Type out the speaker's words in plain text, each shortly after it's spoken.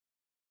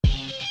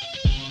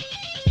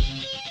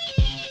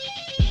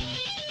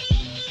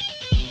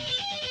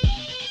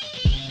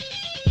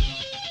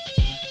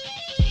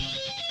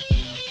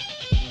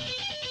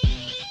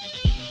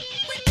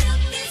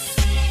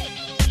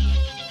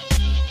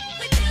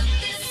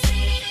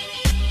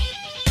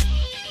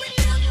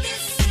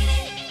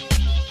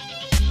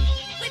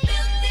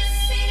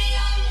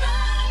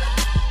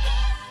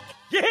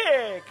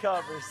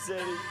Cover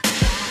City.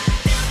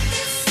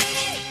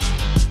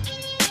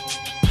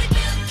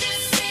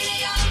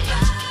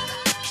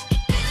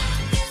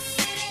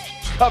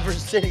 Cover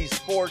City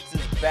Sports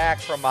is back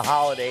from a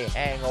holiday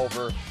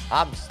hangover.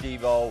 I'm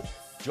Steve-O,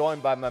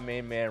 joined by my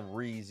main man,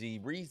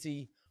 Reezy.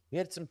 Reezy, we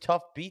had some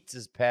tough beats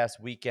this past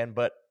weekend,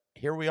 but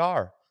here we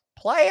are.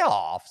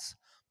 Playoffs.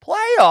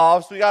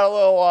 We got a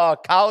little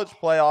college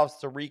playoffs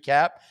to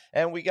recap,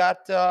 and we got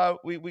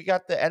we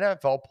got the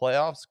NFL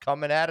playoffs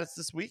coming at us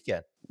this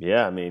weekend.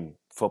 Yeah, I mean,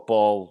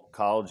 football,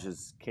 college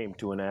came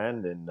to an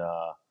end, and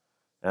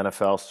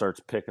NFL starts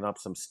picking up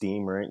some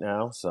steam right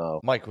now. So,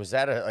 Mike, was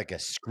that like a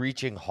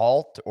screeching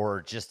halt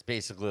or just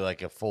basically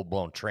like a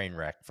full-blown train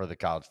wreck for the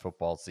college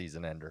football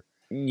season ender?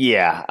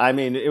 yeah, I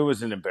mean, it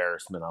was an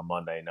embarrassment on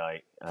Monday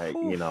night.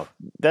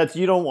 That's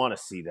you don't want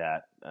to see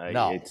that.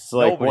 No, it's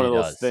like one of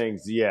nobody those does.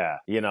 things. Yeah,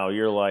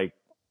 you're like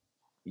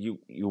you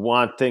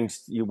want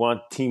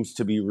teams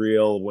to be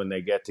real when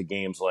they get to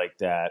games like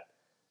that.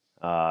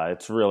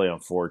 It's really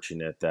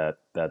unfortunate that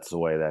that's the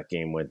way that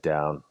game went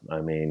down. I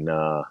mean,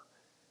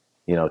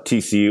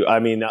 TCU. I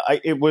mean,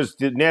 it was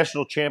the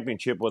national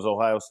championship was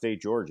Ohio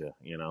State, Georgia.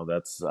 Sure.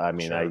 I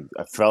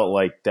felt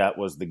like that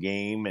was the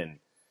game, and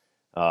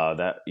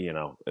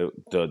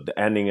the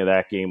ending of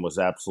that game was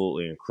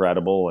absolutely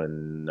incredible.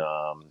 And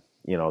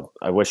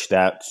I wish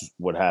that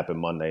would happen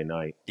Monday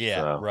night.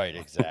 Yeah, So. right,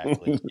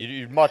 exactly.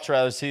 You'd much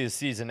rather see the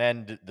season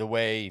end the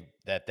way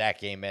that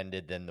game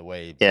ended than the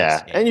way Yeah,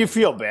 this game and you ended.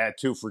 feel bad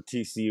too for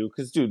TCU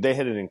because, dude, they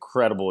had an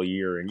incredible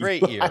year. And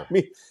Great year. I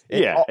mean,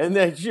 and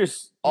they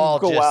just all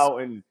go just out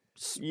and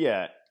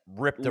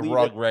rip the leave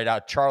rug it. right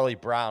out. Charlie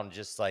Brown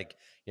just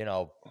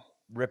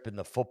ripping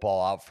the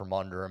football out from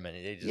under him, and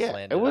they just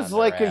landed. It was on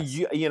like their ass.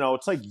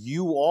 it's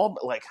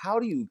like how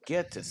do you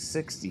get to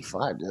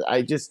 65?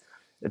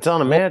 It's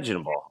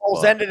unimaginable.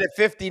 Bulls ended at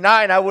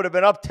 59. I would have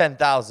been up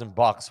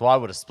 $10,000. Well, I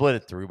would have split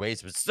it 3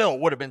 ways, but still, it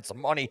would have been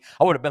some money.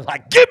 I would have been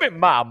like, "Give me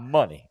my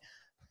money."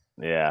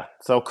 Yeah.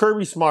 So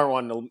Kirby Smart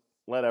wanted to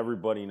let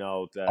everybody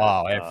know that.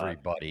 Oh,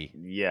 everybody.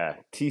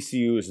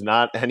 TCU is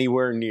not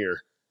anywhere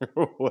near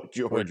what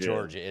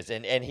Georgia is,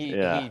 and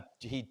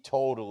he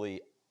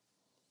totally.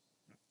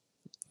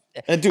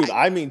 And dude,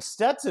 I mean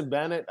Stetson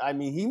Bennett. I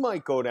mean, he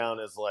might go down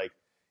as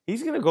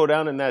he's going to go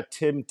down in that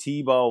Tim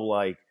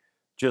Tebow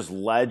just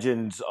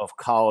legends of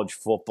college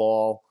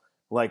football.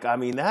 I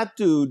mean, that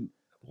dude.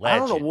 Legend. I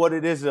don't know what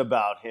it is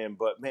about him,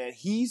 but man,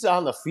 he's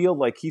on the field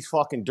like he's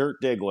fucking Dirt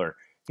Diggler.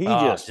 He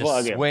just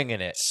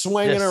swinging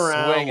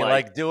around,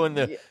 like doing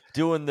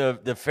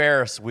the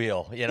Ferris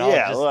wheel.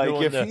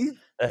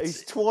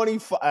 He's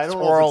 25. I don't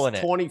know if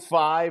it's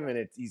 25,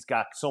 and he's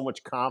got so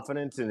much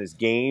confidence in his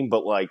game.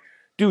 But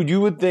dude,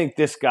 you would think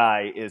this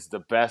guy is the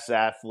best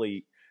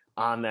athlete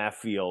on that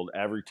field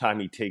every time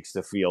he takes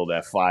the field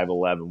at 5'11",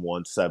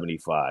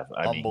 175.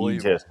 I mean,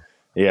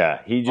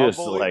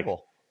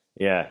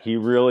 he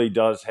really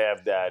does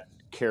have that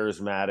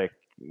charismatic,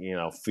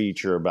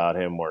 feature about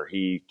him where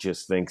he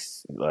just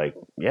thinks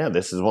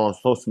this is what I'm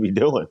supposed to be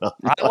doing.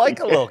 I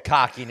like a little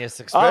cockiness,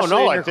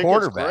 especially in your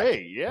quarterback. It's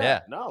great.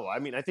 Yeah. No, I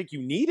mean, I think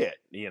you need it.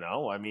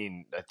 I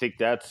mean, I think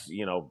that's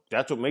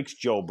what makes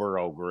Joe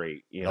Burrow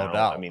great. No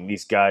doubt. I mean,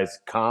 these guys'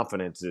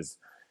 confidence is,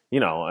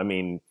 I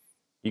mean,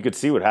 you could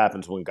see what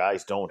happens when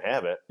guys don't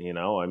have it.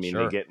 I mean,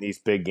 Sure. They get in these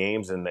big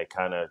games and they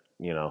kind of,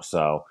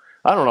 so.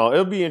 I don't know.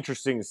 It'll be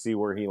interesting to see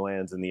where he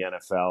lands in the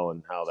NFL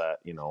and how that,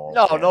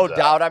 No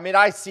doubt. I mean,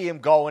 I see him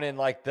going in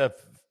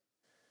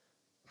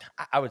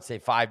I would say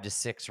 5 to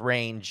 6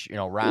 range,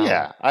 round.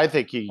 Yeah, I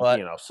think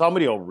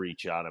somebody will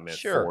reach on him at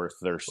fourth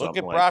or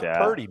something like that. Look at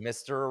Brock Purdy,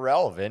 Mr.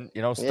 Irrelevant,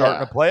 starting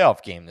a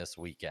playoff game this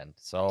weekend.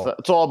 So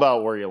it's all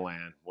about where you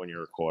land when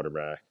you're a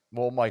quarterback.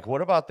 Well, Mike,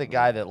 what about the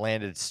guy that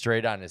landed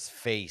straight on his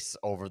face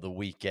over the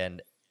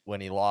weekend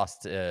when he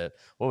lost? What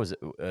was it?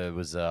 It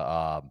was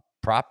a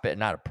prop bet,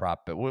 not a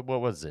prop bet. What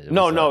was it?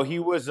 He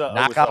was a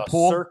knockout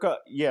pool. Circa,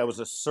 it was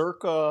the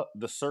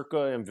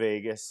Circa in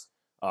Vegas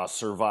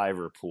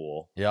survivor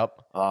pool. Yep.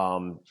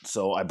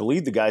 So I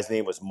believe the guy's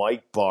name was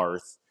Mike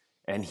Barth,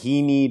 and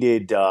he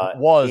needed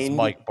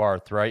Mike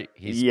Barth, right?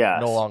 He's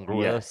no longer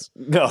with us.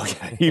 No,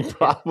 he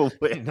probably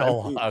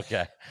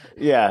Okay.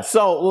 Yeah.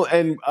 So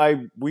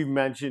I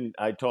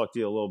talked to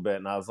you a little bit,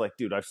 and I was like,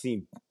 dude, I've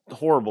seen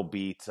horrible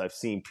beats. I've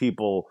seen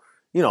people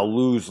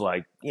lose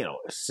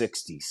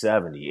 60,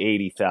 70,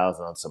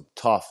 80,000 on some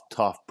tough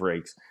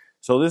breaks.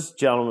 So this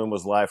gentleman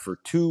was live for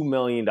 $2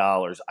 million.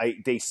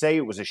 They say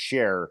it was a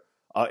share.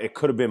 It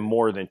could have been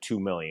more than $2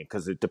 million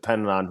because it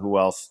depended on who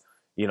else,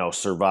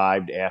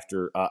 survived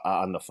after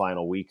on the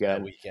final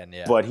weekend.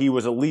 But he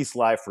was at least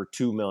live for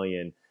 $2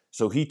 million.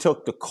 So he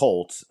took the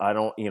Colts.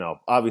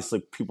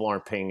 Obviously people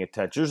aren't paying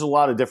attention. There's a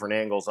lot of different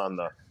angles on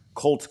the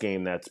Colts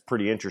game that's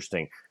pretty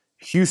interesting.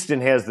 Houston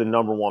has the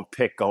number 1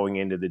 pick going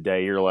into the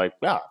day. You're like,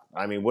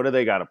 I mean, what do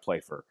they got to play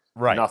for?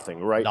 Right.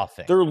 Nothing, right?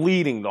 Nothing. They're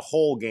leading the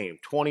whole game,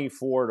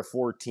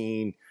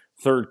 24-14,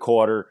 third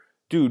quarter.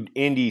 Dude,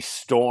 Indy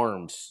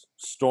storms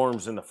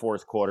in the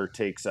fourth quarter.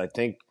 Takes, I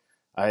think,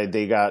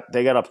 they got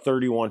up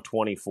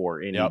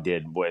 31-24. Indy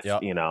did with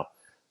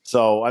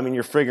So, I mean,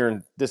 you're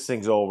figuring this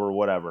thing's over,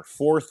 whatever.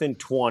 4th and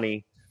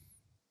 20.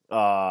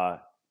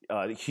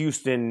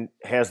 Houston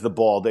has the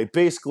ball. They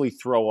basically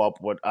throw up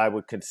what I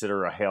would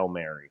consider a Hail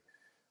Mary.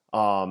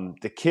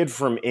 The kid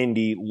from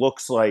Indy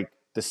looks like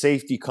the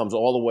safety comes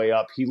all the way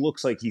up. He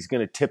looks like he's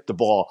going to tip the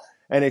ball.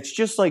 And it's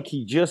just like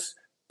he just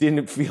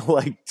didn't feel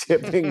like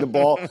tipping the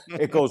ball.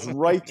 It goes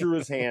right through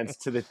his hands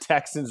to the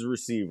Texans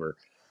receiver.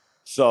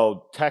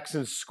 So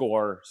Texans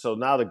score. So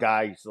now the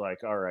guy's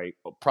like, all right,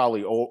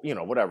 probably,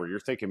 whatever. You're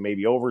thinking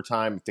maybe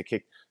overtime if the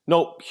kick.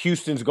 Nope,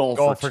 Houston's going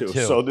for two.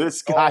 So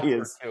this guy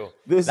is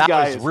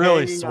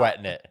really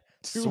sweating it.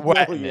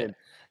 Sweating it.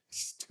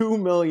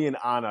 $2 million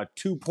on a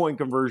 2-point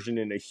conversion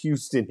in a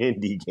Houston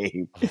Indy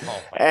game.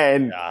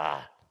 And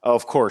God.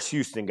 Of course,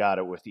 Houston got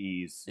it with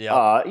ease.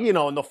 Yep.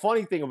 And the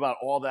funny thing about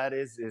all that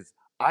is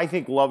I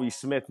think Lovie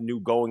Smith knew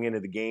going into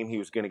the game he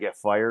was going to get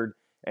fired.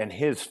 And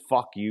his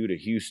fuck you to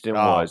Houston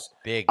was,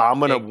 I'm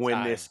going to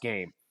win this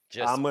game.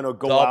 I'm going to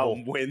go out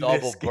and win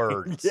this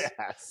birds. game.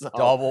 Yeah,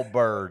 double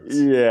birds.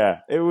 Yeah,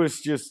 it was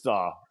just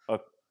a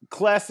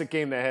classic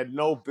game that had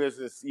no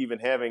business even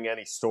having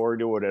any story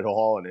to it at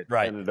all. And it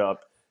ended up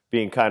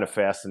being kind of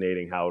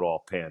fascinating how it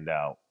all panned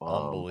out.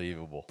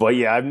 Unbelievable. But,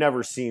 yeah, I've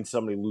never seen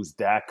somebody lose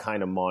that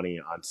kind of money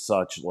on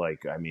such,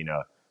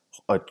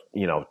 a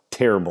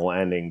terrible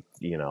ending,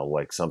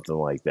 like something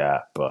like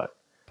that. But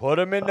put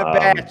him in the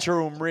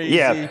bathroom, Reezy.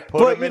 Yeah,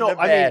 put him in the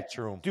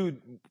bathroom.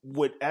 Dude,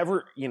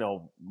 whatever,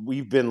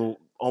 we've been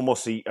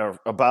almost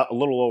about a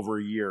little over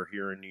a year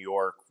here in New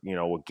York,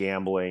 with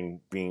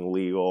gambling being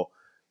legal.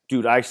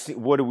 Dude, I see,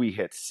 what do we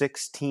hit?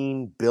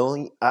 16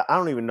 billion? I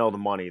don't even know the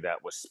money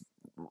that was,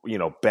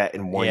 bet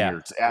in 1 year.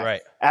 It's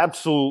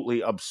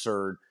absolutely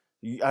absurd.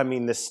 I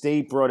mean, the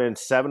state brought in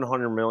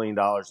 $700 million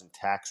in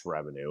tax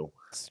revenue.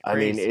 I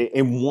mean,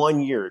 in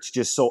 1 year, it's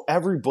just so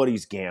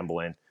everybody's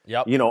gambling.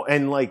 Yep.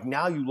 And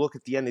now you look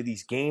at the end of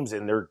these games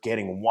and they're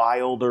getting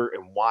wilder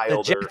and wilder.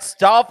 The Jets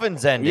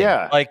Dolphins ending.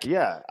 Yeah.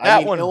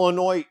 That one.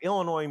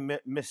 Illinois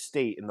missed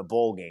state in the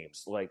bowl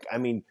games.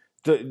 The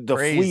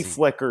flea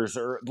flickers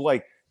are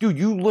dude,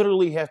 you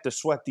literally have to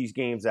sweat these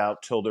games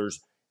out till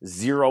there's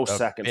 0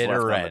 seconds left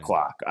on the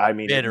clock. I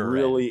mean,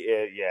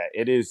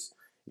 it is,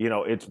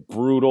 it's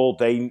brutal.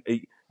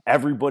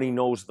 Everybody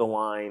knows the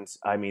lines.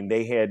 I mean,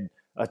 they had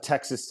a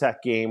Texas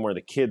Tech game where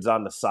the kid's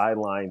on the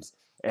sidelines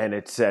and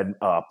it said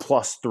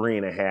plus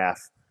 3.5,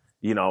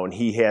 and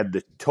he had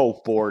the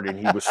tote board and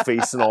he was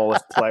facing all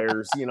his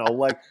players,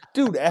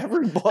 dude,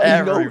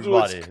 everybody knows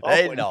what's coming.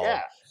 They know.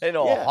 Yeah. They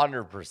know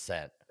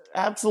 100%.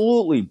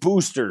 Absolutely.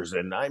 Boosters.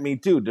 And I mean,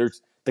 dude,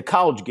 there's the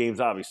college game's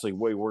obviously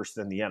way worse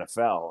than the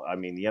NFL. I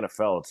mean, the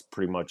NFL, it's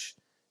pretty much,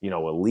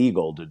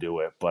 illegal to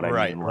do it. But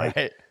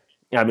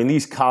I mean,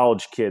 these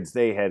college kids,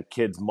 they had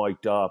kids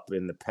mic'd up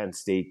in the Penn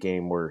State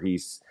game where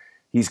he's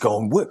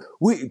going,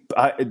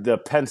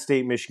 the Penn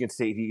State, Michigan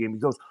State game, he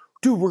goes,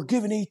 dude, we're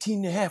giving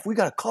 18.5. We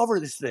got to cover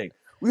this thing.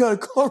 You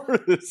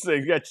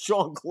got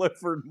Sean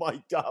Clifford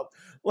mic'd up.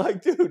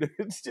 Dude,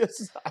 it's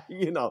just,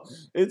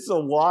 it's a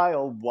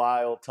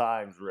wild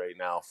times right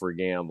now for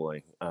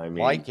gambling. I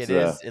mean, Mike, it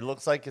is. It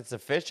looks like it's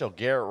official.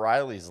 Garrett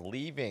Riley's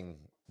leaving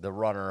the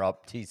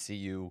runner-up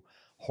TCU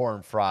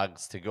Horned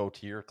Frogs to go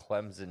to your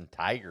Clemson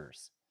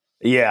Tigers.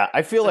 Yeah,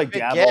 I feel like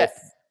Dabo.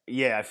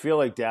 Yeah, I feel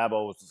like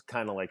Dabo was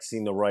kind of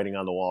seeing the writing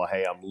on the wall.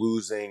 Hey, I'm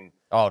losing.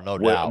 Oh, no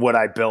doubt. What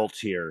I built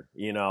here.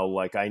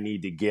 I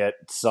need to get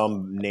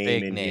some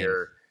name in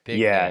here.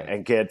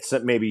 And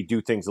maybe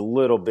do things a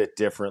little bit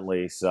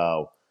differently.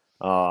 So,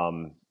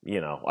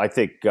 I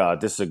think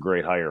this is a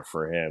great hire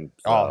for him.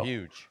 So, oh,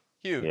 huge.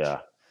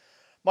 Yeah.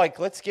 Mike,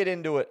 let's get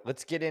into it.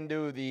 Let's get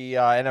into the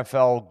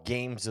NFL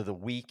games of the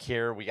week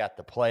here. We got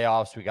the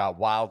playoffs. We got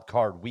wild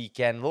card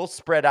weekend. A little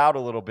spread out a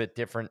little bit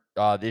different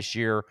this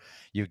year.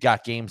 You've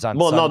got games on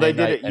Sunday they did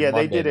night it. Yeah,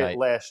 they did night. It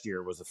last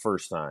year was the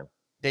first time.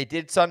 They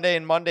did Sunday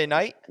and Monday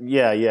night?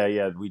 Yeah,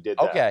 we did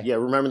that. Okay. Yeah,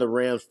 remember the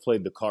Rams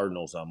played the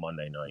Cardinals on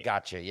Monday night.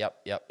 Gotcha. Yep.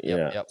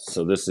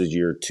 So this is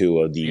year 2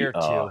 of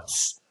the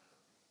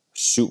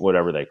suit,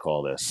 whatever they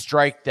call this.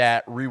 Strike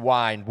that,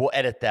 rewind. We'll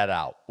edit that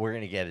out. We're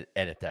going to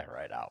edit that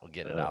right out. We'll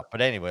get it out.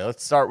 But anyway,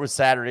 let's start with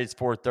Saturday's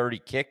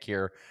 4:30 kick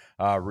here.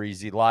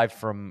 Reezy, live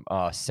from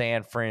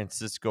San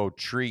Francisco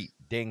Treat.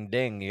 Ding,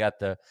 ding. You got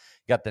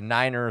the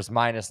Niners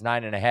minus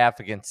 9.5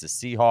 against the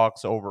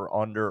Seahawks, over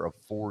under of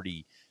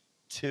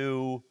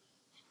 42.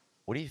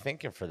 What are you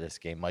thinking for this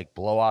game?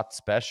 Blowout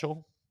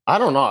special? I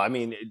don't know. I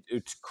mean,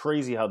 it's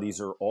crazy how these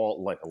are all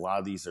a lot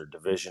of these are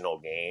divisional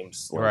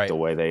games, the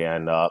way they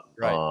end up.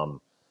 Right.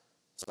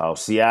 So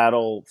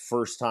Seattle,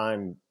 first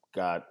time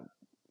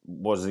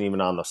wasn't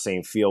even on the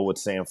same field with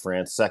San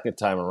Fran. Second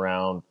time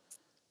around,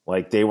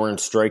 they were in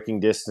striking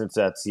distance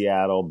at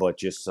Seattle, but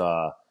just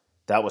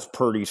that was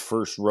Purdy's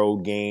first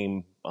road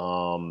game.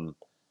 I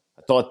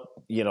thought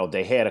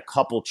they had a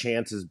couple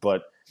chances,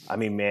 but I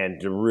mean, man,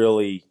 to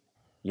really.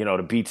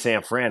 To beat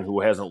San Fran, who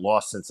hasn't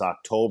lost since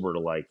October,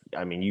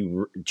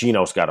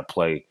 Geno's got to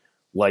play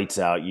lights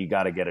out. You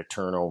got to get a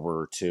turnover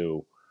or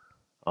two.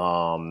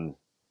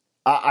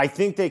 I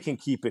think they can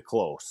keep it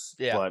close.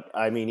 Yeah. But,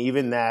 I mean,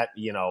 even that,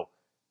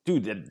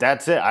 dude,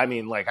 that's it. I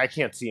mean, like, I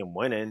can't see him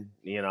winning,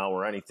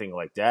 or anything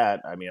like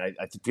that. I mean,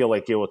 I feel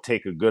like it will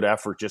take a good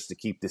effort just to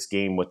keep this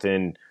game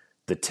within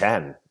the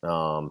 10.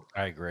 I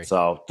agree.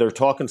 So they're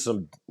talking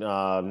some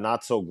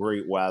not so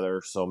great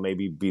weather, so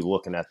maybe be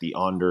looking at the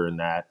under in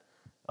that.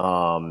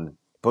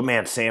 But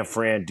man, San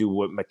Fran do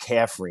with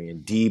McCaffrey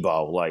and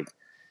Debo, like,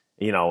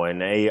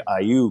 and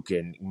Ayuk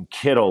and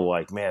Kittle,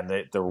 like, man,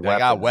 their They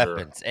got weapons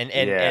weapons, are,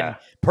 and yeah.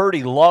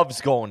 Purdy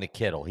loves going to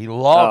Kittle. He Oh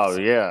loves.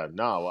 yeah,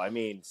 no, I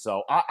mean,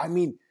 so I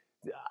mean,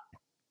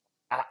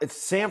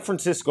 San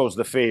Francisco's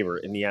the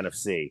favorite in the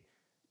NFC,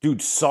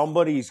 dude.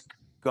 Somebody's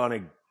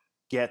gonna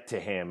get to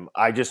him.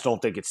 I just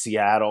don't think it's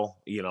Seattle.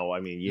 I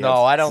mean, you have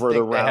No, I don't further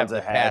think they have rounds the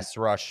ahead. pass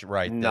rush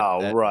right. No,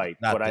 That right,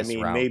 not but I this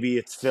mean, round. maybe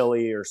it's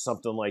Philly or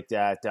something like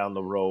that down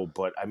the road.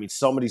 But I mean,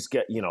 somebody's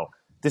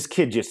this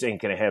kid just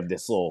ain't gonna have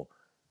this little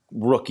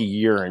rookie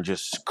year and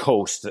just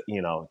coast. I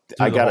Through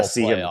the got to whole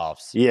see him.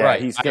 playoffs. Yeah,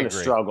 Right, he's I going to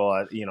agree.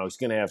 struggle. He's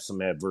going to have some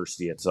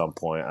adversity at some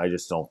point. I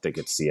just don't think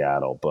it's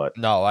Seattle. But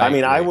No, I I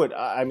mean, agree.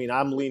 I mean,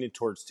 I'm leaning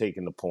towards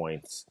taking the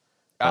points.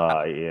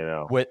 I, You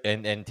know, with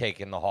and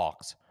taking the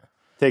Hawks.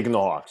 taking the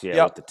Hawks. Yeah,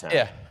 Yep. with the 10.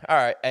 Yeah. All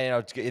right.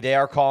 And, they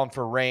are calling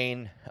for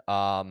rain.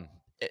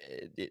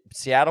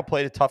 Seattle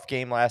played a tough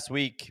game last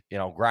week.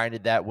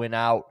 Grinded that win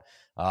out.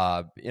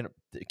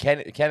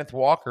 Kenneth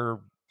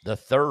Walker the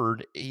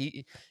third.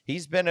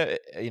 He's been a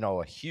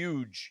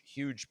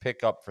huge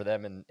pickup for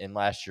them in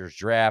last year's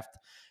draft.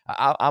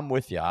 I'm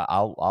with you.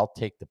 I'll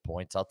take the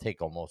points. I'll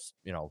take almost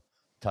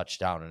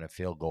touchdown and a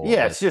field goal.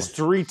 Yeah, In it's this one. just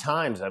 3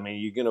 times. I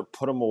mean, you're going to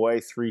put them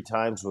away 3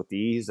 times with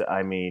ease.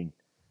 I mean,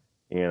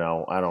 I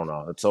don't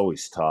know. It's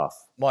always tough.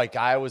 Mike,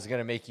 I was going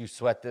to make you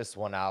sweat this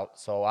one out.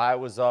 So I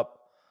was up.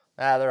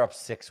 They're up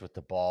 6 with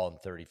the ball and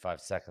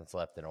 35 seconds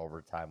left in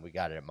overtime. We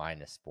got it at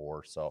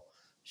 -4, so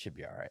should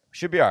be all right.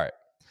 Should be all right.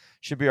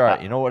 Should be all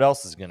right. You know what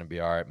else is going to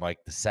be all right, Mike?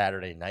 The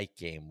Saturday night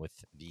game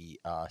with the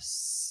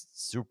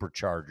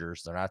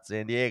Superchargers. They're not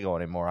San Diego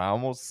anymore. I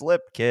almost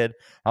slipped, kid.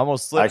 I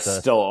almost I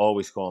slipped. still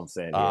always call them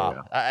San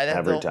Diego.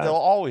 Every time. They'll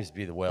always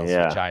be the whales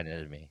of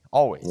China to me.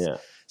 Always. Yeah.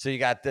 So you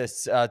got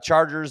this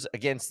Chargers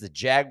against the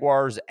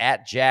Jaguars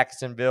at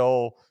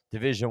Jacksonville.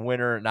 Division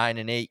winner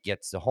 9-8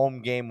 gets the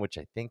home game, which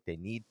I think they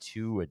need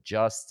to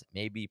adjust,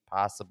 maybe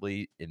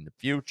possibly in the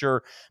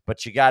future.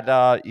 But you got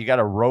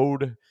a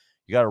road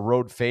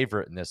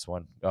favorite in this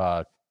one.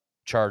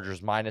 Chargers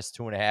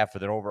 -2.5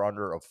 with an over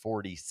under of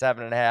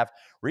 47.5.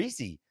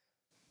 Reese,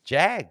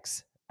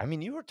 Jags. I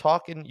mean, you've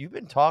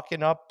been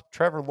talking up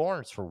Trevor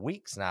Lawrence for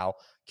weeks now.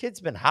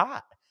 Kid's been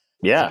hot.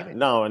 Yeah,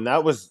 no, and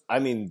that was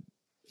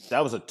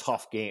a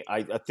tough game.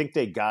 I think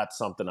they got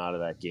something out of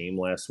that game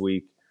last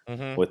week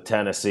with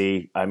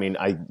Tennessee. I mean,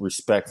 I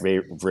respect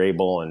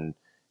Vrabel, and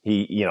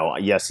he,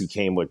 yes, he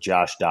came with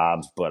Josh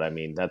Dobbs, but I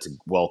mean, that's a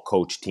well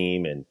coached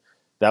team, and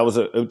that was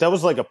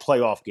like a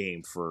playoff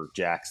game for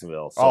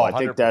Jacksonville. So I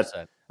think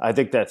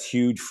 100%. that's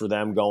huge for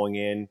them going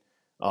in.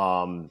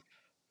 The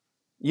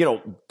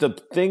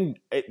thing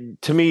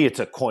to me,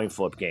 it's a coin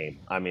flip game.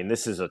 I mean,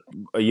 this is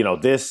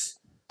this.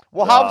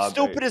 Well, how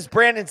stupid is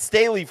Brandon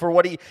Staley for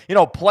what he,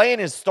 playing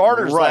his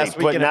starters last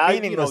week in a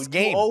meaningless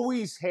game? You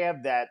always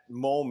have that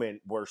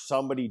moment where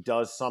somebody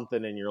does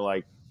something and you're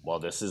like, well,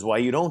 this is why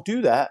you don't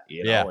do that,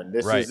 and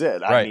this is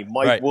it. I mean,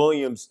 Mike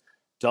Williams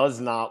does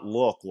not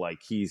look like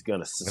he's going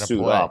to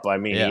suit up. I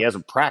mean, he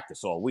hasn't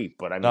practiced all week,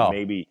 but I mean,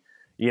 maybe,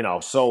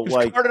 so he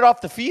like. carted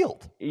off the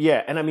field.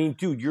 Yeah, and I mean,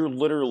 dude, you're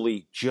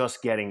literally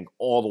just getting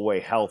all the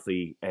way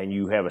healthy and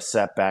you have a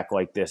setback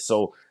like this.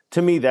 So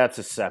to me, that's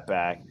a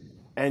setback.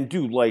 And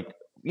dude, like,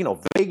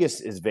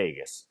 Vegas is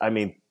Vegas. I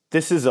mean,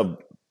 this is a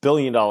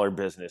billion-dollar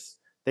business.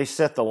 They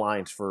set the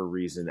lines for a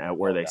reason at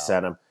where they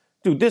set them.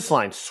 Dude, this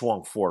line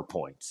swung 4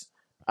 points.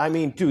 I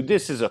mean, dude,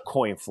 this is a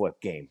coin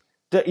flip game.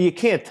 You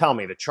can't tell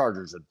me the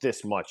Chargers are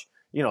this much,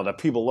 that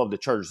people love the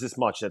Chargers this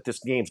much, that this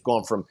game's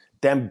gone from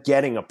them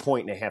getting a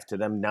 1.5 to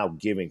them now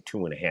giving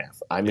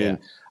 2.5. I mean,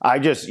 I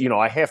just,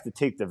 I have to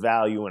take the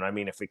value. And I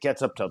mean, if it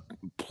gets up to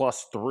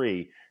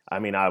 +3, I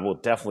mean, I will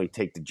definitely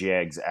take the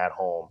Jags at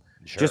home.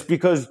 Sure. Just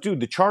because, dude,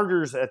 the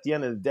Chargers, at the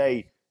end of the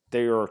day,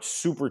 they are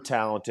super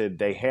talented.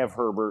 They have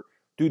Herbert.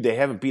 Dude, they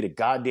haven't beat a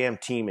goddamn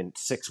team in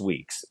 6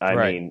 weeks. I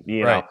mean,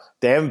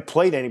 they haven't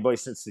played anybody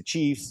since the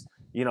Chiefs.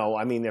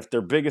 I mean, if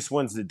their biggest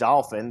win's the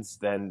Dolphins,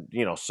 then,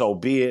 so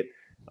be it.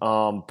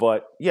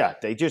 But, yeah,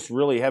 they just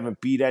really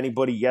haven't beat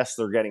anybody. Yes,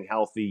 they're getting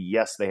healthy.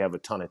 Yes, they have a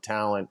ton of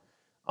talent.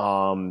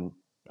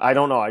 I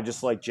don't know. I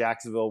just like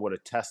Jacksonville would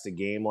have tested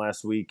game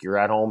last week. You're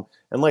at home.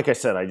 And like I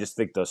said, I just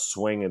think the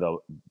swing of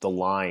the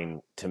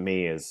line to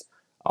me is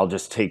I'll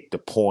just take the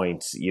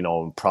points,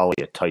 and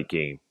probably a tight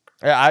game.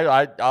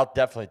 Yeah, I'll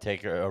definitely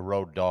take a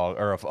road dog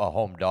or a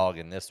home dog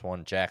in this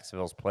one.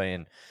 Jacksonville's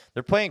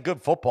they're playing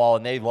good football,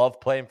 and they love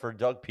playing for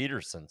Doug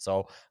Peterson.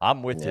 So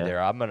I'm with you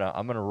there. I'm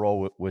gonna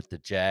roll with the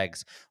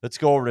Jags. Let's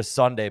go over to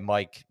Sunday,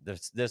 Mike.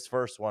 This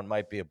first one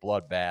might be a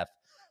bloodbath.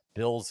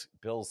 Bills.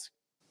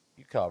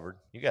 You covered.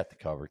 You got the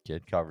cover,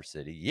 kid. Cover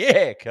City.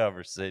 Yeah,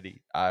 Cover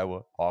City.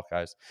 Iowa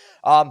Hawkeyes.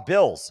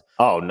 Bills.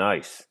 Oh,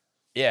 nice.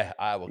 Yeah,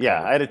 Iowa. Yeah,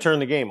 covered. I had to turn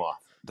the game off.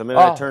 The minute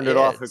I Oh, turned it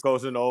yeah, off, it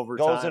goes into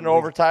overtime. goes into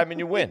overtime and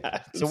you win.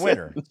 Yeah, It's a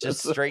winner. It's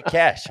just straight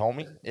cash,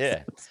 homie.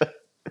 Yeah.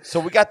 So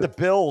we got the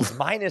Bills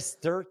minus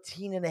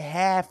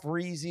 13.5,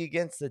 Reezy,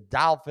 against the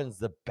Dolphins,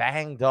 the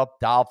banged up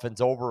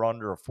Dolphins, over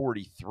under a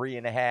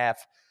 43.5.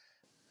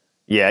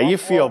 Yeah, you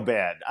feel Buffalo.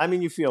 bad. I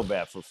mean, you feel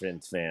bad for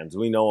Finns fans.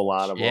 We know a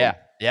lot of them. Yeah,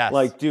 yes.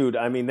 Like, dude,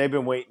 I mean, they've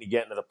been waiting to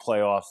get into the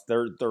playoffs.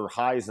 Their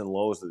highs and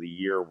lows of the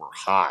year were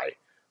high.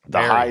 The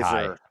Very highs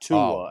high. are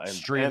Tua and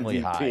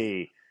Extremely high.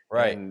 MVP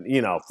Right. and,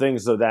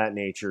 things of that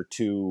nature,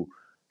 to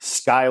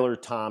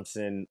Skylar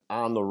Thompson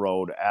on the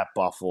road at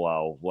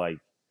Buffalo. Like,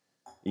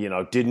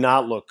 did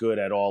not look good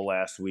at all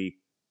last week.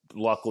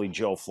 Luckily,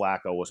 Joe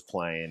Flacco was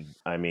playing.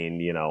 I mean,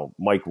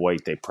 Mike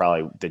White,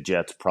 the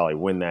Jets probably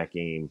win that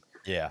game.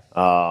 Yeah.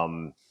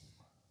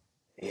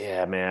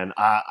 Yeah, man.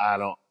 I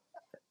don't.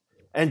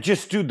 And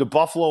just, dude, the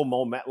Buffalo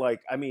moment.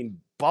 Like, I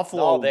mean,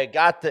 Buffalo. No, they've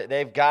got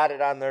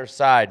it on their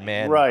side,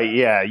 man. Right?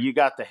 Yeah, you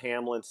got the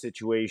Hamlin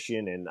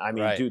situation, and I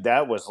mean, Right. dude,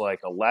 that was like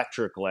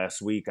electric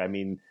last week. I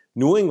mean,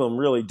 New England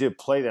really did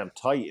play them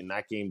tight, and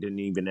that game didn't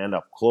even end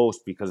up close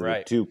because of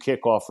the two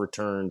kickoff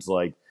returns.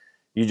 Like,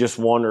 you just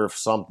wonder if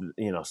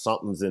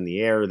something's in the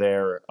air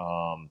there.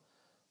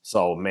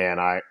 So, man,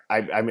 I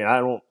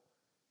mean,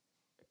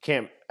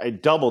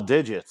 double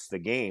digits the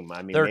game.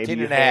 I mean,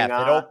 13.5. It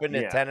opened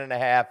at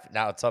 10.5.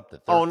 Now it's up to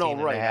 13. Oh no,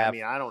 right. I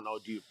mean, I don't know.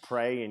 Do you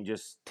pray and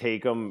just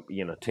take them?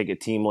 Take a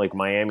team like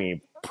Miami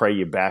and pray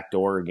you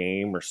backdoor a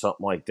game or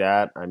something like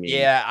that. I mean,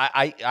 yeah,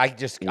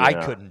 I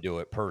couldn't do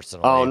it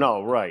personally. Oh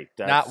no, right.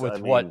 Not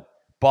with what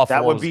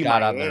Buffalo's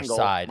got on their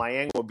side. My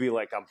angle would be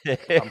like, I'm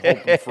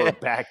hoping for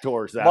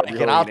backdoors. That Mike,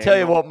 really and I'll an tell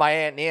you angle. what my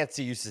Aunt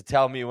Nancy used to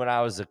tell me when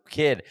I was a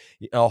kid: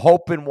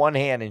 hope in one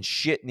hand and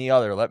shit in the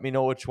other. Let me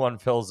know which one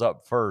fills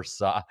up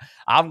first.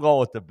 I'm going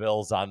with the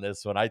Bills on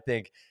this one. I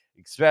think,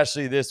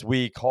 especially this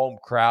week, home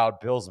crowd,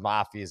 Bills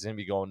Mafia is going to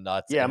be going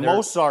nuts. Yeah,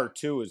 Mozart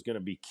too is going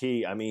to be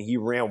key. I mean, he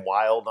ran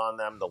wild on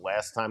them the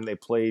last time they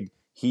played.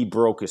 He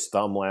broke his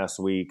thumb last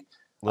week.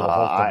 Little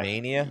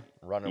Hulkamania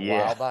running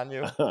wild on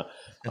you.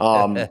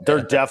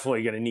 They're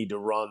definitely going to need to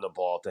run the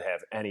ball to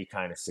have any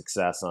kind of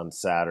success on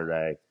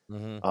Saturday,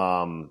 or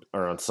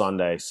on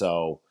Sunday.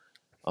 So,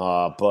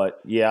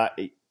 but yeah,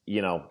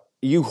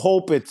 you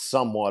hope it's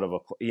somewhat of a,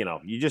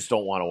 you just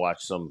don't want to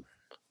watch some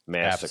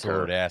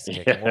massacre. Absurd ass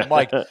kicking. Well,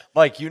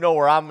 Mike, you know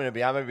where I'm going to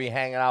be. I'm going to be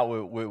hanging out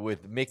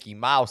with Mickey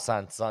Mouse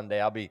on Sunday.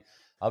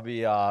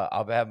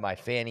 I'll have my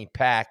fanny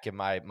pack and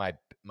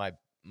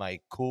my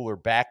cooler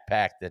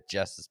backpack that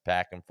Jess is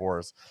packing for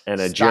us, and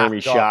a Jeremy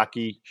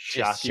Shockey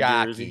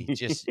jersey.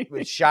 Just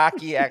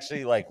Shockey,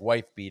 actually, like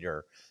wife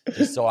beater,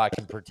 just so I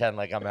can pretend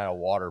like I'm at a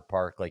water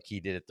park like he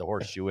did at the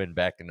Horseshoe Inn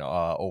back in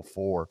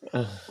 2004.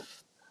 All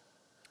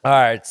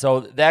right,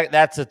 so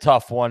that's a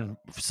tough one.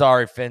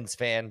 Sorry, Finns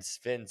fans.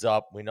 Fins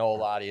up. We know a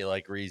lot of you,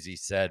 like Reezy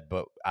said,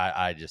 but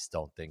I just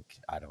don't think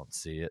I don't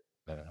see it,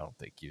 and I don't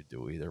think you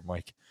do either,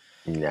 Mike.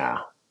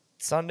 Nah.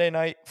 Sunday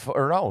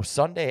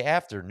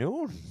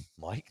afternoon,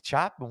 Mike.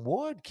 Chopping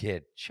wood,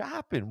 kid.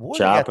 Chopping wood.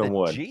 Chopping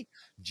wood.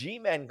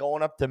 G-Men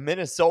going up to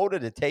Minnesota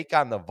to take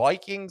on the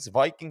Vikings.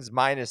 Vikings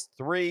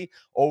 -3,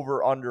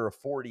 over under a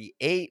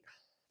 48.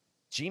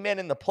 G-Men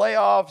in the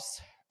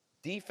playoffs.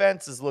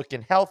 Defense is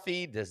looking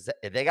healthy.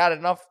 They got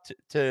enough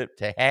to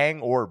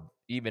hang or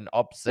even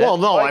upset? Well,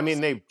 no, I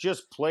mean, they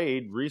just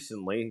played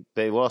recently.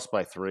 They lost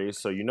by 3,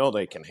 so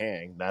they can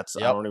hang. I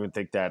don't even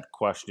think that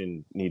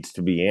question needs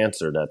to be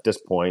answered at this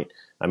point.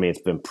 I mean,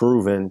 it's been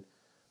proven.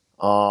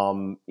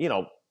 The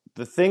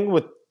thing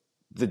with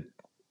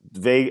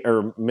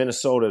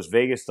Minnesota is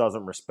Vegas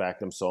doesn't respect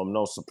them, so I'm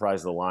no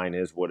surprise the line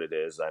is what it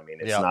is. I mean,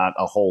 it's not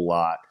a whole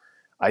lot.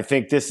 I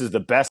think this is the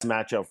best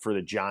matchup for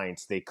the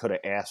Giants they could have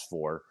asked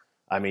for.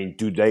 I mean,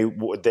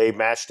 they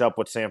matched up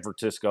with San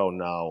Francisco?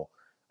 No.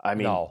 I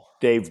mean,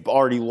 they've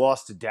already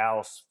lost to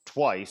Dallas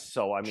twice.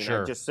 So, I mean,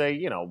 I just say,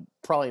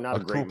 probably not a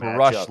great Cooper matchup.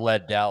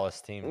 Rush-led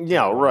Dallas team.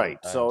 Yeah, right.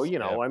 So,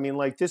 I mean,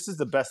 like, this is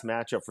the best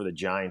matchup for the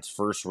Giants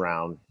first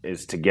round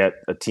is to get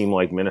a team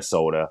like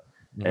Minnesota.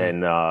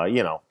 Mm-hmm.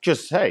 And,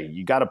 just, hey,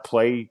 you got to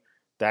play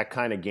that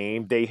kind of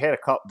game. They had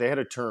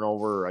a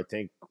turnover, I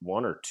think,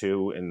 1 or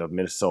 2 in the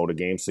Minnesota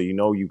game. So, you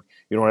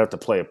don't have to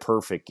play a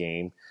perfect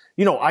game.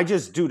 I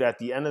just do that at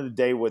the end of the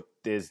day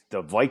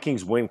the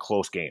Vikings win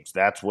close games.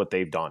 That's what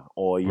they've done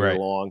all year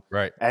long.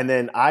 Right. And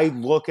then I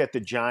look at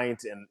the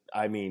Giants and,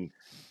 I mean,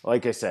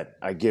 like I said,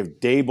 I give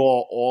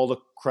Daboll all the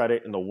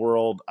credit in the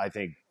world. I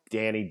think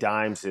Danny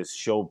Dimes has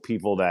showed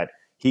people that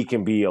he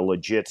can be a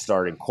legit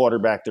starting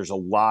quarterback. There's a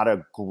lot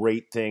of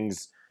great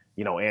things.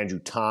 Andrew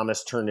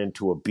Thomas turned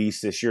into a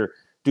beast this year.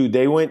 Dude,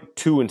 they went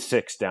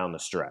 2-6 down the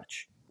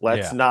stretch.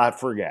 Let's not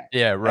forget.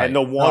 Yeah, right. And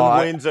the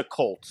win's a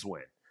Colts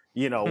win.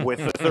 With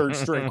the third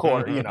string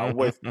quarter,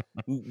 with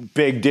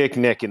Big Dick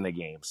Nick in the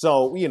game.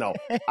 So,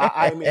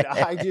 I mean,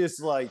 I just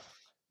like.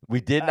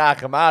 We did knock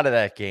him out of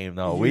that game,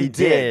 though. We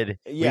did.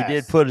 Yes. We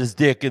did put his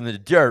dick in the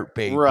dirt,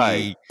 baby.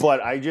 Right.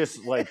 But I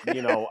just like,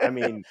 I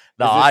mean.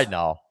 I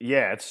know.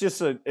 Yeah, it's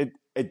just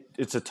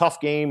it's a tough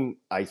game.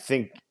 I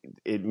think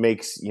it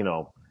makes,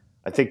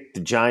 I think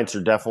the Giants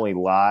are definitely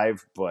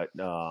live, but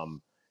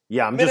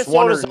Yeah, I'm just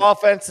Minnesota's wondering.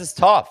 offense is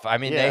tough. I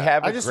mean, they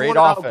have a I just great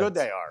wonder offense. how good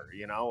they are.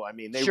 I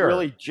mean, they Sure.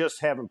 really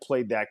just haven't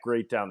played that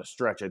great down the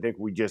stretch. I think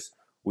we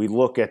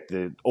look at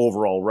the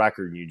overall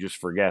record and you just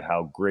forget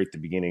how great the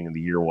beginning of the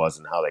year was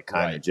and how they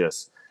kind of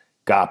just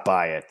got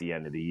by at the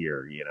end of the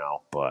year.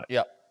 But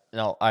yep.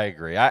 No, I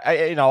agree.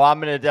 I'm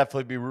going to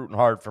definitely be rooting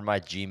hard for my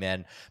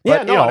G-men.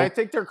 But, and I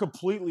think they're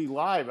completely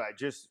live. I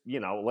just,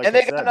 like and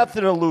they got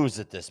nothing to lose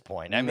at this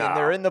point. I mean,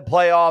 they're in the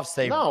playoffs.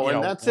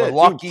 And that's it.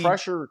 Lucky. Dude,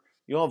 pressure.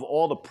 You'll have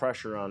all the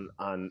pressure on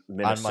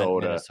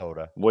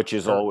Minnesota, which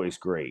is always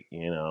great.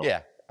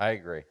 Yeah, I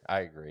agree.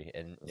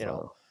 And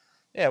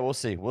yeah, we'll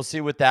see. We'll see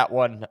with that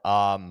one.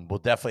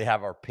 We'll definitely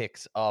have our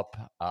picks up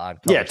on.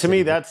 To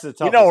me, that's the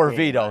toughest. Where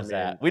Vito's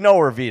at. We know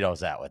where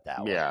Vito's at with that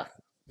one. Yeah.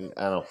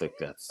 I don't think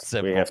that's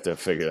simple. We have to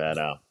figure that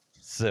out.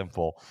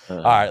 Simple. All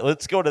right,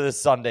 let's go to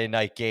this Sunday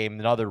night game.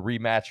 Another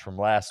rematch from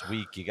last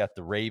week. You got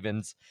the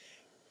Ravens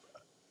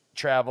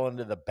traveling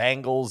to the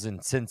Bengals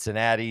in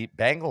Cincinnati.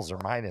 Bengals are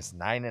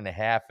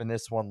 -9.5 in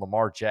this one.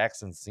 Lamar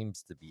Jackson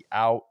seems to be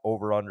out.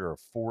 Over under a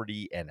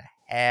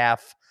 40.5.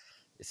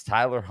 Is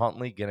Tyler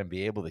Huntley going to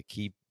be able to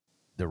keep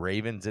the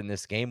Ravens in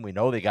this game? We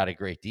know they got a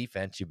great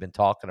defense. You've been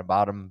talking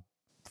about them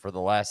for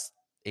the last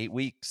 8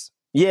 weeks.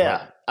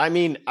 Yeah, I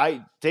mean,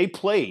 they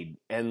played,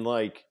 and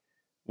what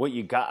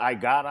I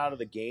got out of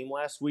the game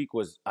last week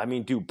was,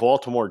 dude,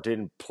 Baltimore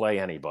didn't play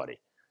anybody.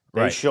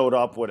 They showed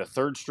up with a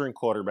third-string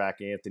quarterback,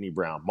 Anthony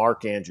Brown.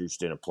 Mark Andrews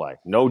didn't play.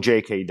 No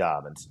J.K.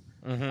 Dobbins.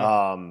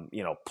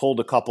 Pulled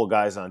a couple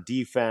guys on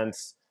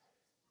defense.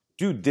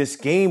 Dude, this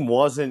game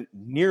wasn't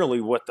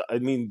nearly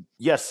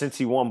yes, since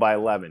he won by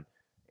 11.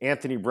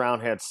 Anthony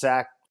Brown had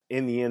sacked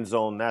in the end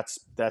zone.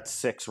 That's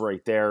 6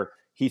 right there.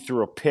 He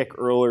threw a pick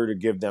earlier to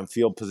give them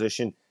field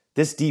position.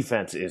 This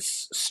defense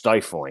is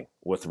stifling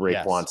with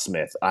Raekwon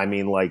Smith. I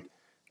mean,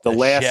 the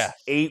last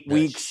 8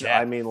 weeks,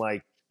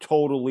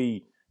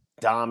 totally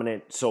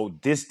dominant. So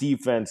this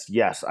defense,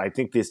 yes, I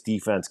think this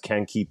defense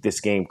can keep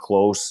this game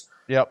close.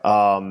 Yep.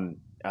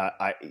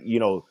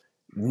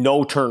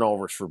 No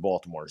turnovers for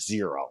Baltimore,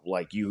 0.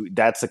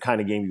 That's the kind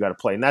of game you got to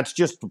play, and that's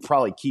just to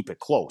probably keep it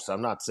close.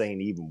 I'm not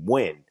saying even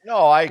win. No,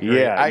 I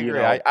agree. Yeah, I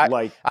agree. I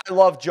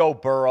love Joe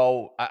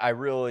Burrow. I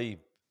really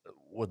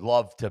would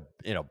love to,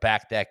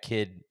 back that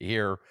kid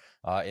here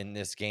in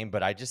this game,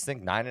 but I just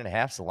think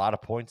 9.5 is a lot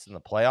of points in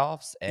the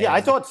playoffs. And I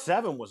thought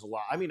 7 was a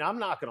lot. I mean, I'm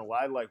not going to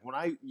lie. When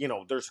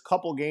there's a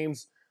couple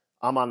games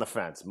I'm on the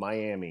fence.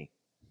 Miami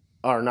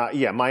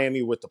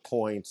with the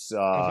points.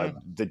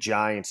 The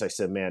Giants, I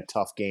said, man,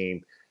 tough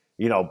game.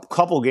 A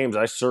couple games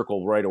I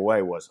circled right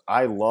away was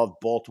I love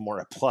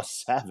Baltimore at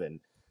 +7.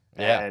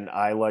 Yeah. And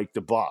I like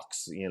the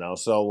Bucks,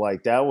 so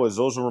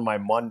those were my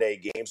Monday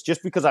games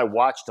just because I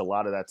watched a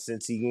lot of that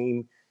Cincy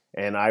game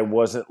and I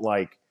wasn't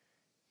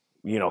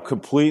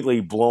completely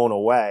blown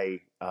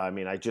away.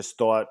 I just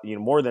thought,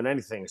 more than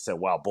anything, I said,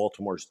 wow,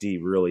 Baltimore's D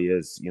really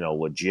is,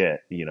 legit,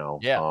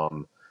 Yeah.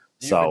 You've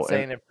been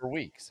saying it for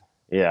weeks.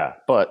 Yeah.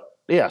 But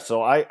yeah,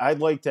 so I'd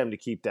like them to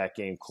keep that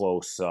game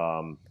close.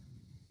 The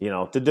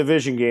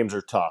division games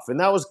are tough. And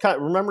that was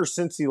remember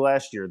Cincy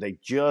last year, they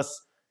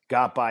just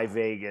got by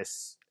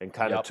Vegas and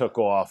kind of took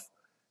off.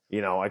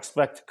 I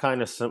expect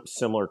kind of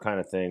similar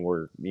kind of thing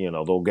where,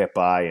 they'll get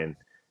by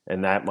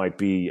and that might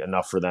be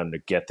enough for them to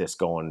get this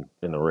going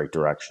in the right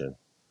direction.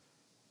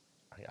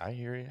 I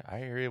hear you.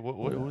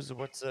 What's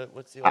the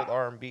old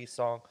R&B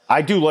song?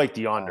 I do like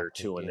the under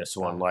too in this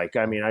one.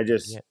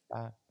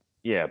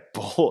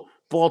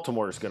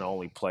 Baltimore's going to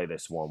only play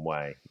this one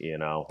way, They're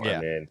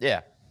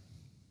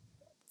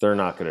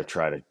not going to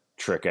try to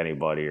trick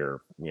anybody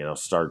or,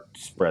 start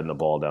spreading the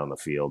ball down the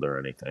field or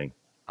anything.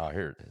 Oh,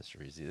 here it is,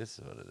 Reezy. This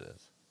is what it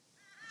is.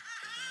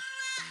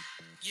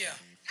 Yeah.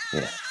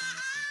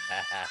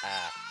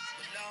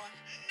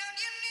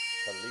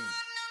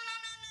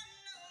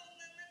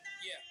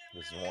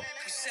 This is one.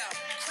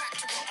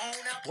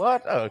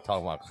 What? Oh,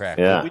 talking about crack.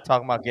 Yeah. We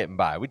talking about getting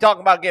by. We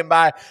talking about getting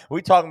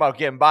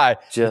by.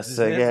 Just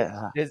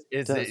again. Is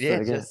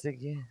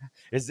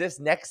this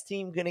next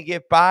team going to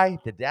get by?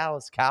 The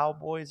Dallas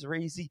Cowboys,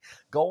 Reezy,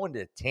 going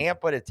to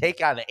Tampa to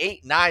take on the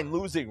 8-9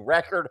 losing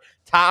record.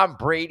 Tom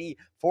Brady,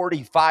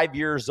 45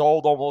 years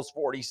old, almost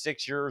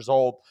 46 years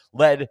old,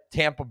 led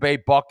Tampa Bay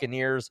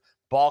Buccaneers.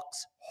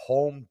 Bucks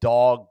home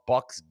dog.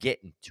 Bucks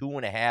getting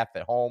 2.5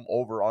 at home,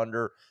 over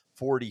under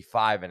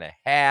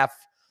 45.5.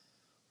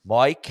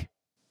 Mike,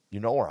 you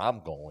know where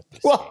I'm going with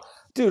this game.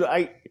 Dude,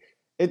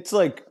 it's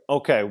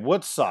okay,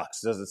 what sucks?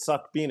 Does it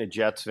suck being a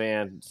Jets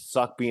fan?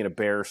 Suck being a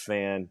Bears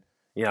fan?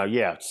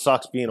 It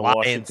sucks being a Lions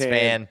Washington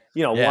fan.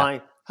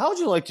 Lion. How would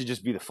you like to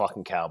just be the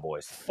fucking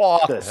Cowboys?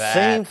 Fuck the that.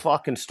 Same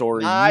fucking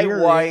story. My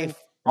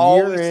wife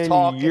always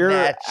talking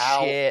that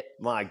shit.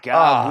 My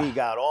God, we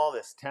got all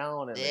this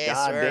talent in the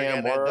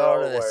goddamn world.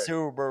 Go to the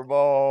Super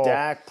Bowl.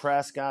 Dak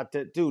Prescott,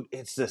 dude,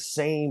 it's the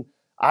same.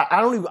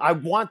 I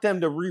want them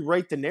to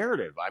rewrite the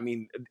narrative.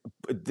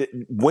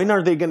 When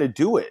are they going to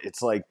do it?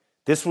 It's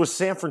this was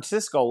San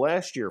Francisco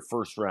last year,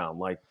 first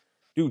round.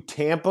 Dude,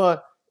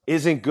 Tampa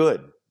isn't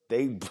good.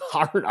 they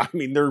aren't. I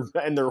mean, they're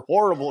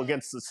horrible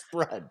against the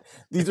spread.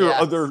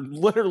 They're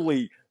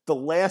literally the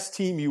last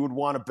team you would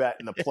want to bet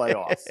in the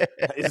playoffs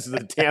is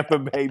the Tampa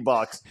Bay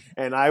Bucks,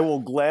 and I will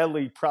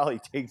gladly probably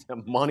take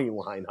them money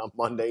line on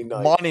Monday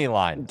night. Money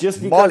line,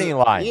 just because, money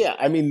line. Yeah,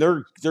 I mean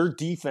their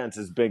defense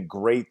has been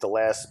great the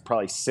last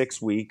probably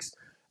 6 weeks,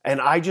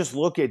 and I just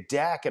look at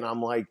Dak and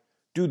I'm like,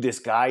 dude, this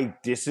guy.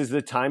 This is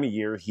the time of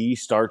year he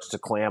starts to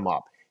clam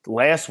up.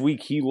 Last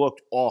week he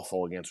looked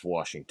awful against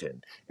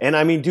Washington, and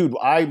I mean, dude,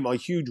 I'm a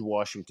huge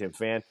Washington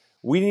fan.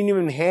 We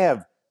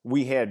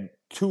had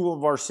 2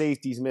 of our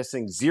safeties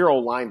missing,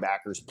 0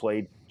 linebackers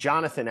played.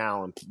 Jonathan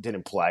Allen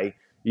didn't play.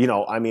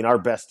 I mean, our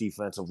best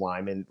defensive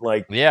lineman.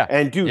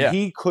 And dude,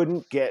 he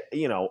couldn't get,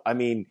 I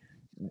mean,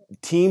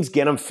 teams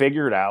get him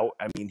figured out.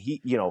 I mean,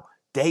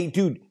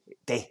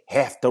 they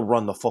have to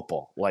run the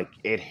football. Like,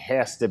 it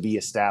has to be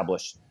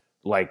established,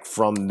 like,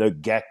 from the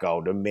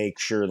get-go to make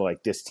sure,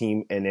 like, this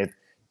team, and if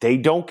they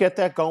don't get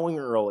that going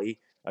early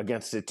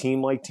against a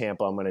team like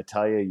Tampa, I'm going to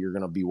tell you, you're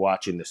going to be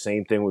watching the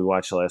same thing we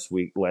watched last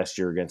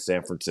year against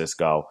San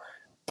Francisco.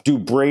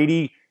 Dude,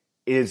 Brady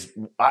is,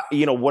 what do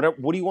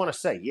you want to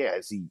say? Yeah,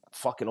 is he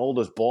fucking old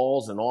as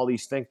balls and all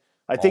these things?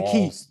 I think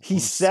he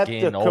set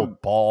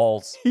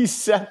balls. He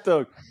set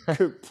the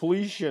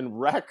completion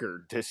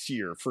record this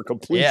year for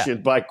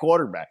completion by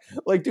quarterback.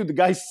 Like, dude, the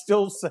guy's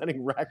still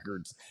setting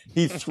records.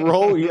 He has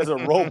a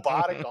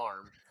robotic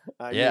arm.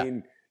 I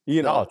mean.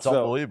 It's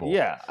unbelievable.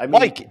 Yeah, I mean,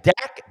 Mike,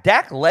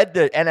 Dak led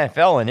the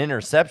NFL in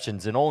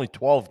interceptions in only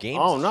 12 games.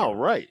 Oh no,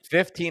 right?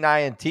 15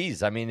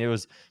 INTs. I mean, it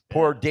was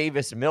poor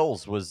Davis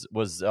Mills was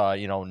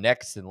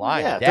next in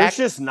line. Yeah, there's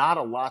just not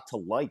a lot to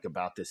like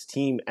about this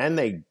team, and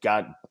they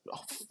got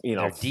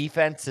their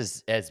defense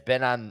has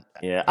been on.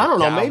 Yeah, I don't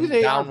know. Maybe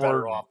they are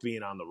better off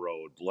being on the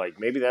road. Like,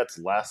 maybe that's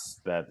less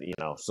that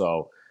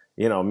so.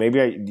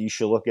 Maybe you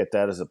should look at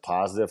that as a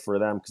positive for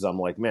them, because I'm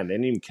like, man, they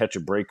didn't even catch a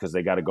break because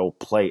they got to go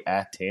play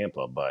at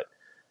Tampa. But,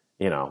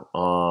 I don't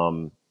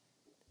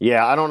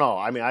know.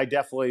 I mean, I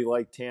definitely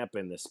like Tampa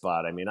in this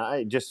spot. I mean,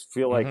 I just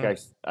feel like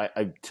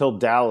I till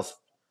Dallas,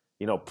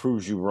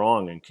 proves you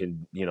wrong and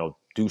can,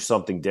 do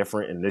something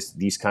different in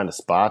these kind of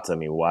spots. I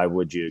mean, why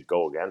would you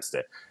go against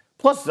it?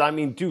 Plus, I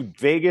mean, dude,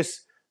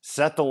 Vegas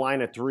set the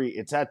line at 3.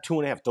 It's at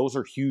 2.5. Those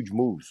are huge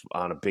moves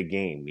on a big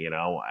game.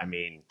 I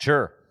mean,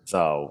 sure.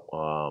 So,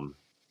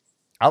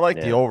 I like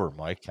the over,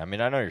 Mike. I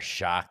mean, I know you're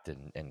shocked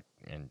and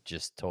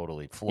just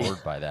totally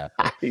floored by that,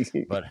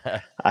 but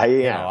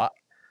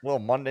well,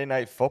 Monday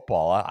Night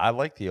Football, I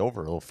like the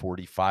over, a little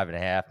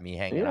 45.5. Me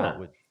hanging out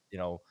with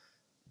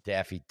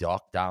Daffy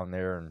Duck down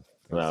there,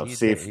 and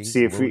see if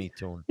we.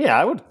 Yeah,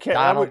 I would.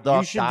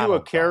 You should do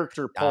a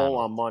character poll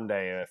on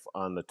Monday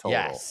on the total.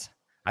 Yes.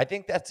 I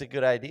think that's a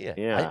good idea.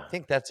 Yeah. I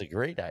think that's a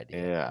great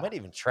idea. Yeah. Might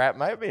even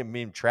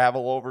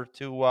travel over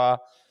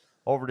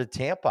to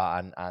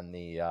Tampa on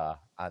the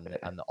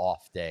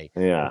off day.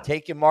 Yeah. We're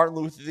taking Martin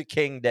Luther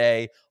King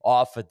Day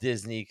off of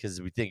Disney because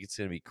we think it's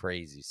going to be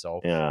crazy.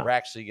 So we're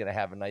actually going to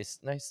have a nice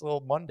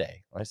little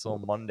Monday. Nice little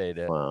Monday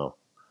to. Wow.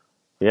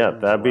 Yeah,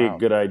 that'd be a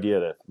good idea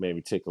to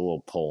maybe take a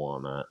little poll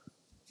on that.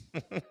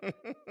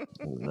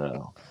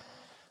 No.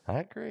 I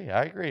agree.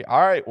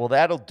 All right. Well,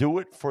 that'll do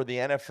it for the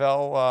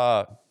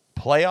NFL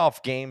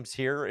playoff games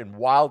here in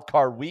Wild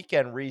Card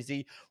Weekend,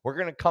 Reezy. We're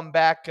going to come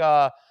back.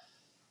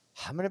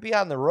 I'm going to be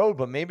on the road,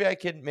 but maybe I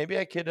could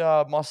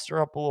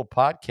muster up a little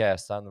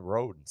podcast on the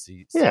road and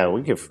see what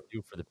we can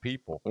do for the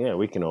people. Yeah,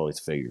 we can always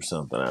figure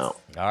something out.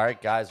 All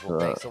right, guys. Well,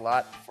 thanks a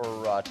lot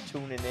for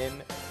tuning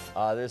in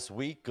this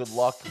week. Good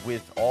luck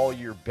with all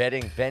your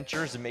betting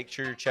ventures, and make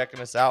sure you're checking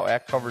us out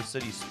at Cover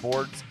City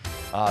Sports,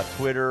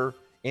 Twitter,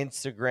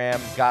 Instagram.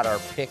 Got our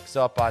picks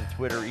up on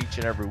Twitter each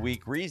and every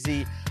week.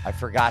 Reezy, I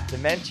forgot to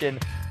mention,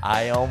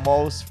 I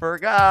almost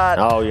forgot.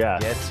 Oh, yeah.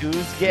 Guess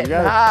who's getting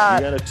hot?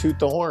 You got to toot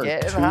the horn.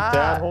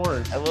 That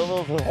horn. A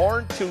little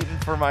horn tooting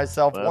for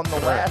myself. Won the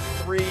last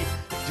 3 Do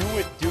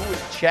It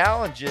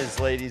challenges,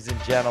 ladies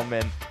and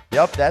gentlemen.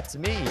 Yep, that's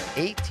me.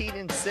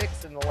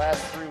 18-6 in the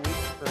last 3 weeks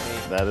for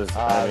me. That is,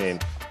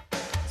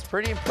 it's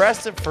pretty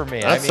impressive for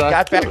me.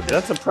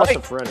 That's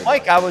impressive for anybody.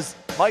 Mike,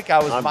 I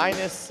was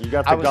minus. You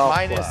got the golf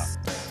minus.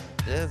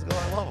 I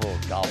love a little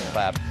golf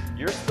clap.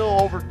 You're still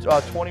over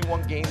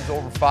 21 games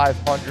over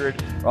 500.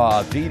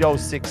 Vito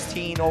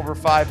 16 over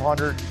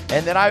 500,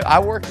 and then I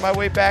worked my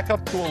way back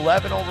up to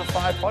 11 over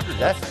 500.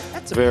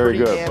 That's a very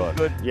pretty good, damn bud.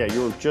 good. Yeah,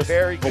 you were just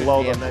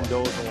below the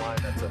Mendoza line.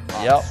 That's a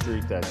hot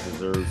streak that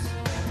deserves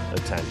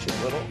attention.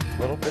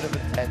 Little bit of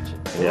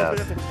attention. Yeah. Bit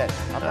of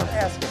attention. I'm not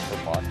asking for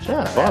much.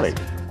 Yeah, buddy.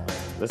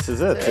 This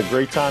is it. It's a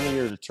great time of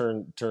year to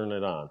turn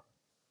it on.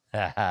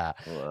 All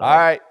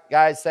right,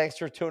 guys. Thanks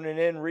for tuning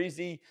in.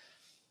 Reezy,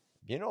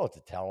 you know what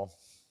to tell them.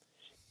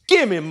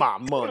 Give me my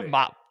money.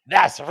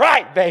 That's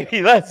right,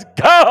 baby. Let's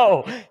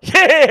go.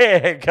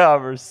 Yeah,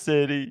 Cover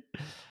City.